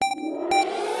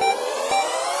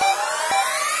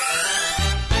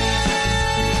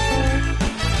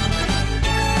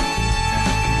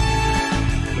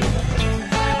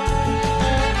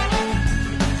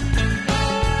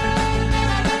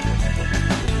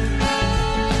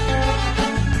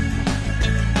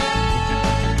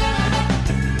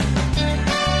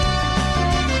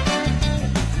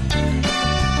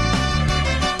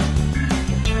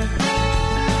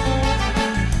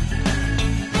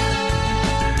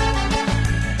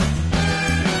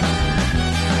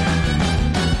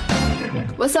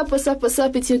What's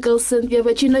up? It's your girl Cynthia,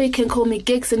 but you know you can call me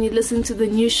Gigs, and you listen to the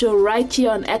new show right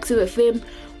here on Active FM,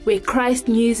 where Christ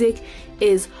music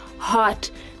is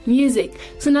hot music.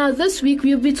 So now this week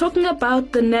we'll be talking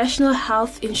about the National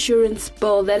Health Insurance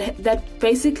Bill that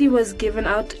basically was given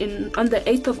out on the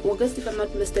 8th of August, if I'm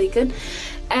not mistaken.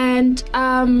 And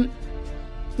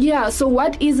so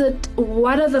what is it?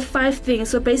 What are the 5 things?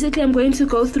 So basically I'm going to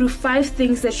go through 5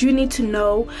 things that you need to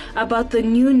know about the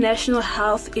new National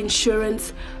Health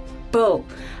Insurance Bill.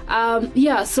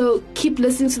 So keep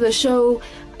listening to the show,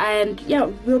 and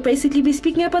we'll basically be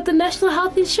speaking about the National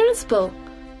Health Insurance Bill.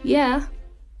 Yeah.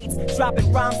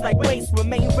 Dropping rhymes like waste,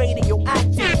 remain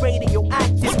radioactive.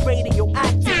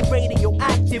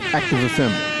 Active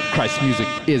FM. Christ music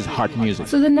is heart music.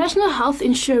 So the National Health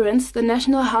Insurance,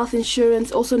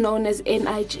 also known as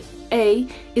NHI,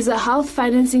 is a health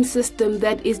financing system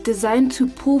that is designed to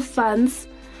pool funds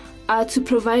to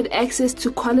provide access to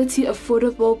quality,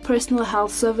 affordable personal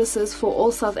health services for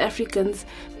all South Africans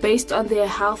based on their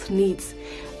health needs,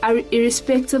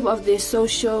 irrespective of their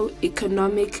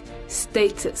socio-economic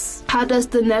status. How does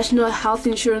the National Health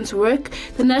Insurance work?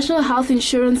 The National Health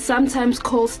Insurance, sometimes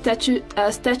called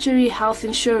statutory health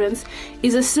insurance,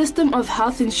 is a system of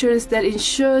health insurance that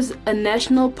insures a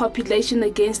national population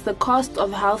against the cost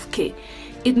of health care.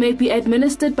 It may be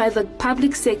administered by the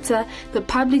public sector,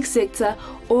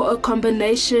 or a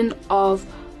combination of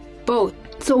both.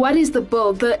 So what is the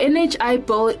bill? The NHI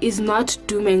bill is not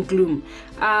doom and gloom.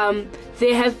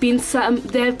 There have been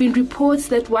reports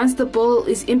that once the bill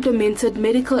is implemented,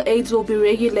 medical aids will be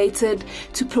regulated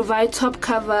to provide top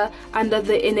cover under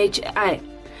the NHI,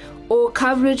 or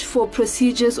coverage for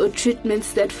procedures or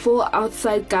treatments that fall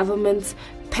outside government's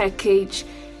package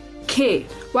care.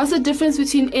 What's the difference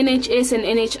between NHS and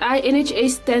NHI?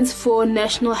 NHS stands for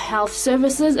National Health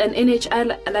Services, and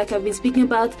NHI, like I've been speaking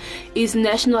about, is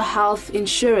National Health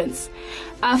Insurance.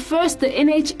 First, the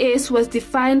NHS was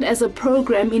defined as a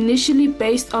program initially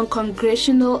based on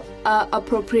congressional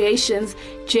appropriations,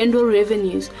 general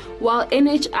revenues, while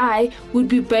NHI would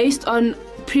be based on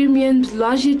premiums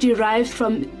largely derived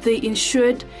from the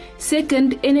insured.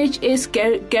 Second, NHS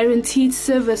guaranteed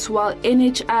service, while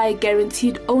NHI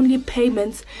guaranteed only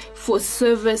payments for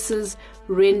services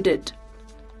rendered.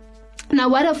 Now,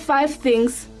 what are 5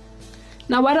 things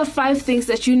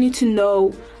that you need to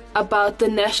know about the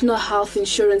National Health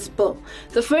Insurance Bill?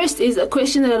 The first is a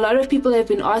question that a lot of people have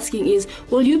been asking is,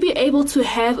 will you be able to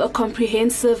have a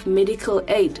comprehensive medical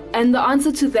aid? And the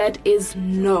answer to that is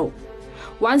no.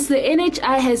 Once the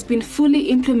NHI has been fully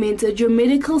implemented, your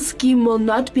medical scheme will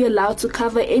not be allowed to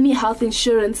cover any health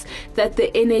insurance that the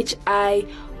NHI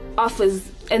offers.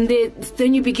 And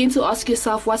then you begin to ask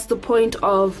yourself, what's the point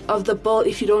of the bill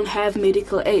if you don't have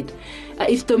medical aid?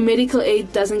 If the medical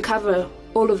aid doesn't cover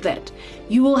all of that,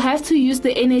 you will have to use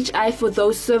the NHI for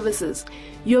those services.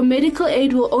 Your medical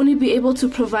aid will only be able to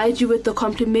provide you with the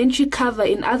complementary cover,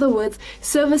 in other words,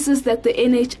 services that the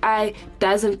NHI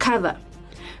doesn't cover,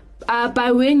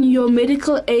 by when your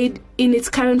medical aid in its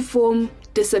current form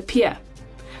disappear.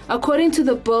 According to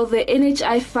the bill, the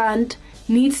NHI fund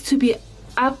needs to be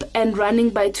up and running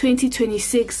by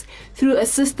 2026 through a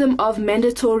system of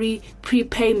mandatory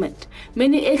prepayment.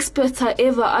 Many experts,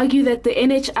 however, argue that the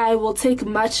NHI will take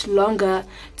much longer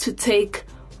to take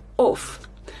off.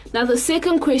 Now, the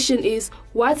second question is,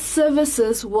 what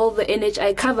services will the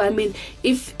NHI cover? I mean,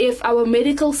 if our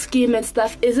medical scheme and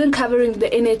stuff isn't covering the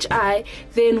NHI,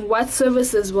 then what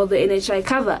services will the NHI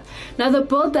cover? Now, the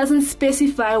bill doesn't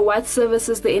specify what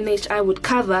services the NHI would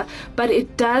cover, but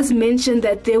it does mention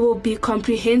that there will be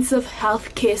comprehensive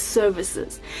healthcare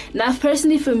services. Now,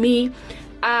 personally for me,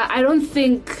 I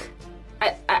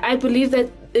believe that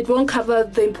it won't cover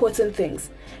the important things,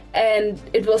 and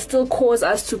it will still cause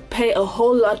us to pay a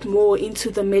whole lot more into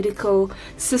the medical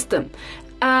system.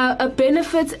 A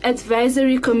benefits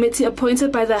advisory committee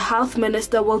appointed by the health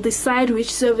minister will decide which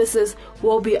services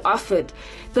will be offered.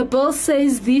 The bill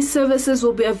says these services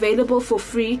will be available for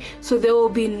free, so there will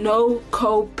be no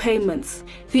co-payments.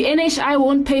 The NHI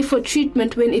won't pay for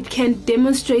treatment when it can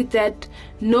demonstrate that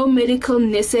no medical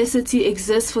necessity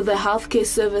exists for the healthcare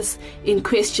service in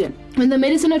question. When the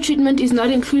medicine or treatment is not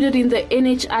included in the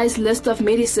NHI's list of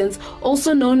medicines,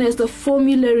 also known as the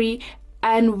formulary,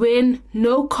 and when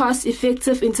no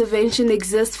cost-effective intervention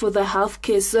exists for the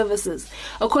healthcare services.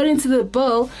 According to the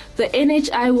bill, the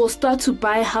NHI will start to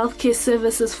buy healthcare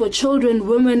services for children,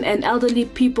 women, and elderly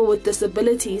people with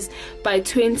disabilities by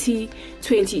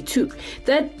 2022.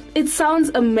 That it sounds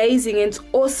amazing and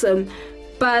awesome,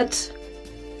 but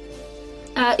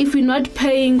if we're not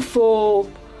paying for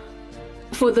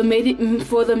for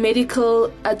the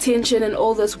medical attention and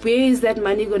all this, where is that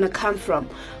money going to come from?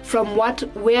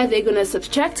 Where are they going to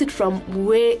subtract it from?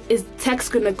 Where is tax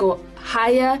going to go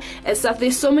higher and stuff?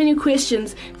 There's so many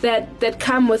questions that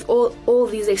come with all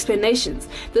these explanations.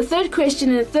 The third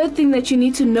question and the third thing that you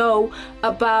need to know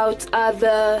about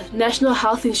the national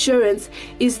health insurance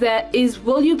is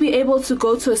will you be able to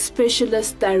go to a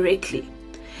specialist directly?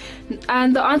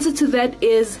 And the answer to that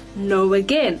is no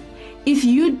again. If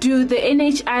you do, the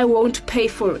NHI won't pay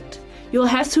for it. You'll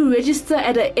have to register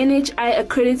at an NHI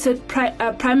accredited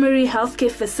primary healthcare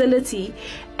facility,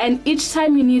 and each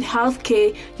time you need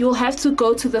healthcare, you'll have to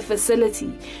go to the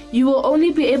facility. You will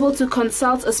only be able to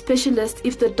consult a specialist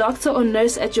if the doctor or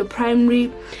nurse at your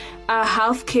primary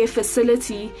healthcare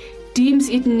facility deems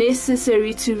it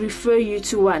necessary to refer you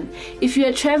to one. If you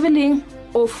are traveling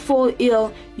or fall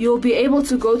ill, you'll be able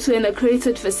to go to an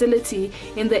accredited facility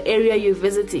in the area you're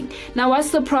visiting. Now, what's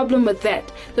the problem with that?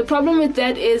 The problem with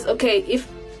that is, okay,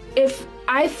 if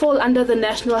I fall under the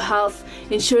national health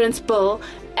insurance bill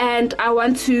and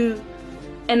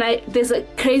there's a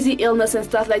crazy illness and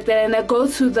stuff like that, and I go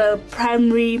to the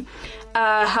primary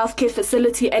healthcare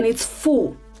facility and it's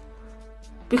full,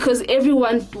 because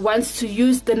everyone wants to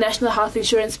use the national health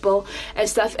insurance bill and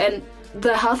stuff, and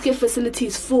the healthcare facility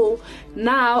is full.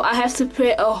 Now I have to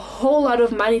pay a whole lot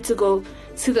of money to go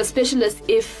see the specialist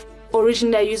if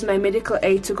originally I used my medical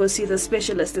aid to go see the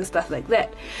specialist and stuff like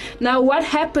that. Now, what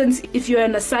happens if you're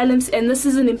an asylum, and this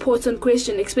is an important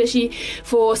question, especially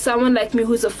for someone like me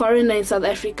who's a foreigner in South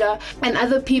Africa, and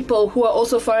other people who are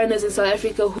also foreigners in South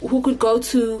Africa who could go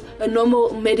to a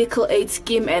normal medical aid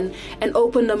scheme and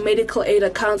open a medical aid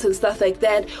account and stuff like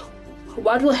that.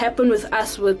 What will happen with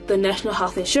us with the national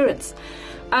health insurance?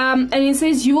 And it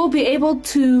says you will be able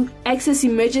to access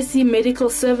emergency medical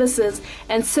services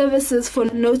and services for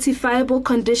notifiable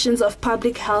conditions of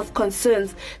public health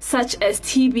concerns such as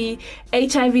TB.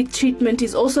 HIV treatment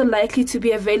is also likely to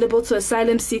be available to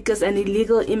asylum seekers and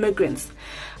illegal immigrants.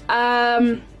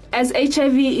 As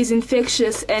HIV is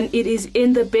infectious, and it is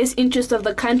in the best interest of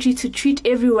the country to treat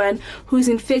everyone who is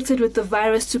infected with the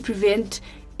virus to prevent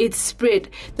its spread.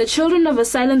 The children of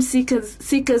asylum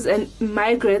seekers and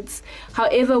migrants,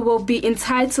 however, will be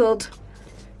entitled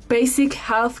basic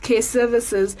health care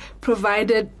services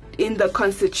provided in the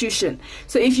Constitution.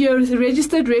 So if you're a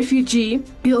registered refugee,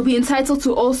 you'll be entitled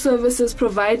to all services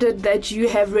provided that you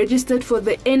have registered for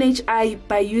the NHI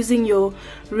by using your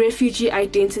refugee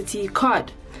identity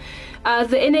card.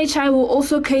 The NHI will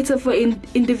also cater for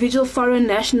individual foreign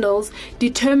nationals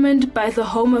determined by the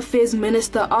Home Affairs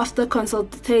Minister after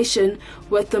consultation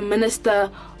with the Minister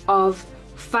of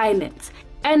Finance.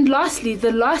 And lastly,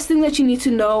 the last thing that you need to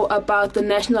know about the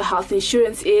national health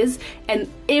insurance is, and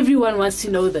everyone wants to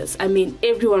know this,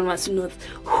 everyone wants to know this,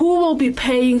 who will be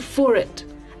paying for it?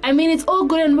 It's all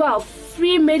good and well,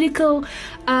 free medical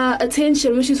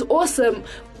attention, which is awesome,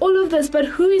 all of this, but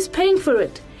who is paying for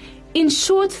it? In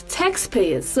short,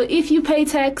 taxpayers. So if you pay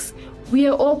tax, we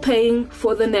are all paying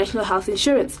for the national health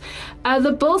insurance.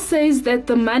 The bill says that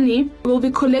the money will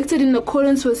be collected in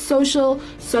accordance with social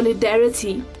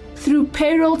solidarity through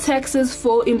payroll taxes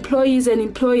for employees and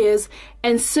employers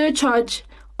and surcharge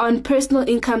on personal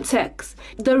income tax,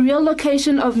 the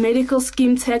reallocation of medical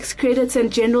scheme tax credits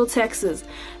and general taxes,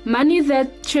 money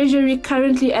that Treasury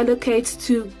currently allocates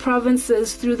to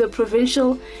provinces through the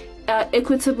provincial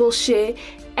equitable share,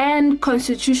 and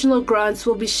constitutional grants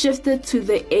will be shifted to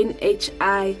the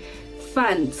NHI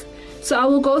funds. So I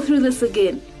will go through this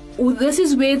again. This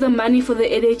is where the money for the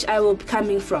NHI will be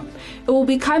coming from. It will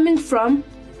be coming from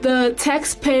the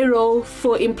tax payroll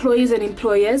for employees and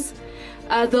employers.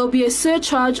 There will be a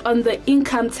surcharge on the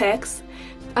income tax,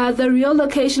 the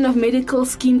reallocation of medical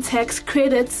scheme tax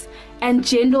credits and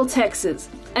general taxes.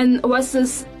 And what's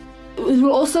this? It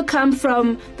will also come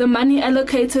from the money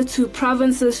allocated to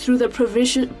provinces through the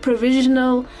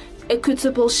provisional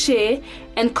equitable share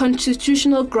and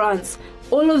constitutional grants.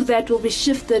 All of that will be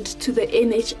shifted to the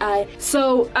NHI.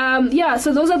 So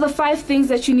those are the 5 things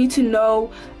that you need to know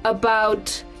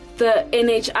about the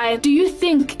NHI. Do you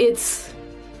think it's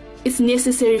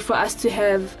necessary for us to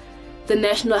have the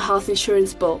national health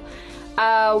insurance bill?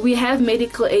 We have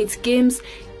medical aid schemes.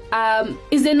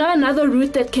 Is there not another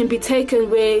route that can be taken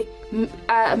where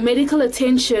medical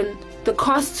attention, the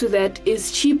cost to that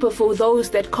is cheaper for those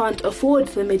that can't afford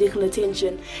the medical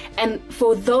attention? And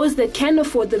for those that can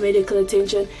afford the medical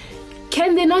attention,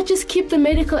 can they not just keep the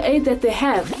medical aid that they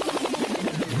have?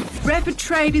 Rapid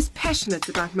Trade is passionate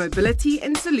about mobility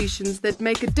and solutions that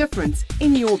make a difference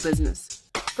in your business.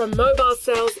 From mobile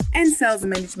sales and sales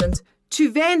management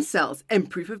to van sales and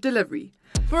proof of delivery,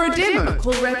 For a demo,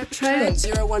 call Rapid Trade on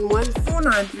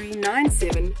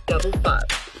 011-493-9755.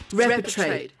 Rapid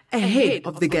Trade, ahead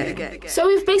of the game. So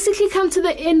we've basically come to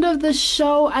the end of the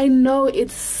show. I know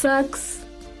it sucks,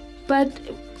 but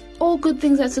all good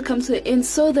things have to come to an end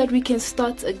so that we can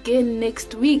start again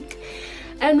next week.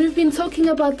 And we've been talking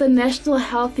about the national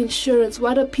health insurance.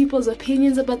 What are people's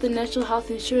opinions about the national health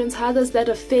insurance? How does that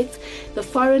affect the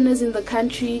foreigners in the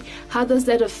country? How does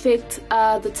that affect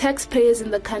the taxpayers in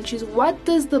the countries? What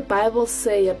does the Bible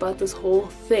say about this whole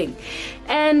thing?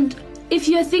 And if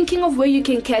you're thinking of where you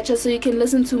can catch us so you can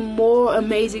listen to more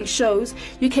amazing shows,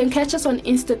 you can catch us on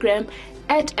Instagram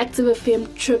at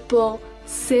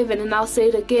ActiveFM777, and I'll say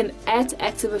it again, at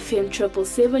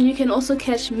ActiveFM777. You can also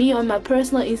catch me on my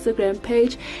personal Instagram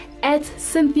page at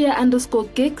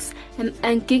Cynthia_Gigs,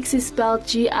 and Gigs is spelled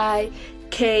Giks.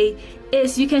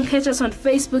 You can catch us on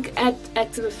Facebook at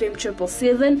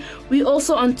ActiveFM777. We're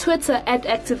also on Twitter at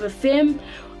ActiveFM.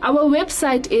 Our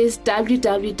website is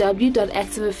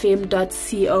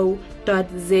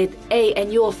www.activefm.co.za,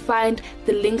 and you'll find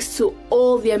the links to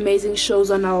all the amazing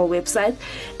shows on our website.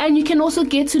 And you can also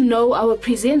get to know our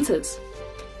presenters.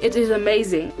 It is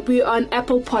amazing. We're on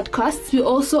Apple Podcasts, we're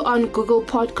also on Google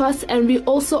Podcasts, and we're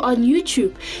also on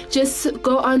YouTube. Just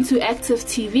go on to Active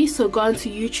TV. So go on to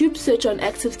YouTube, search on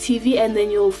Active TV, and then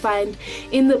you'll find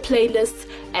in the playlist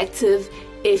Active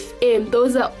FM.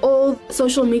 Those are all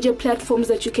social media platforms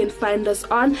that you can find us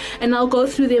on, and I'll go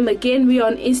through them again. We're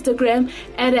on Instagram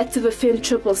at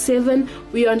ActiveFM777.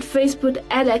 We're on Facebook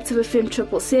at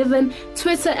ActiveFM777.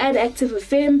 Twitter at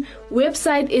ActiveFM.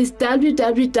 Website is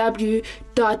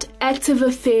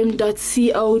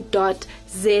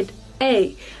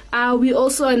www.activefm.co.za. We're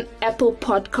also on Apple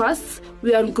Podcasts.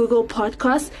 We're on Google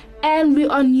Podcasts. And we're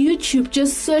on YouTube.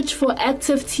 Just search for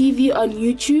Active TV on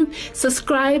YouTube.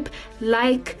 Subscribe,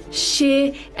 like,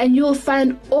 share, and you'll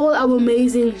find all our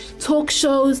amazing talk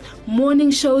shows, morning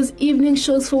shows, evening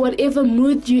shows. For whatever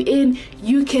mood you're in,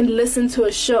 you can listen to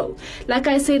a show. Like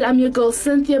I said, I'm your girl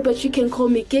Cynthia, but you can call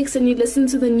me Gigs, and you listen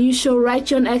to the new show right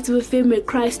here on Active FM, where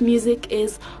Christ music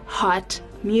is hot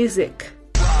music.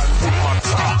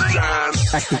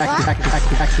 Active FM. Hot,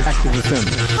 I said.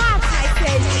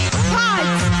 Hot.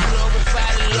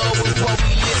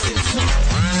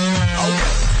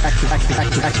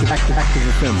 Active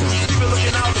FM.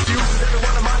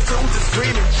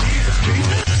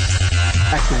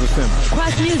 Active FM.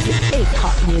 Christ music is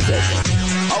hot music.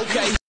 Okay.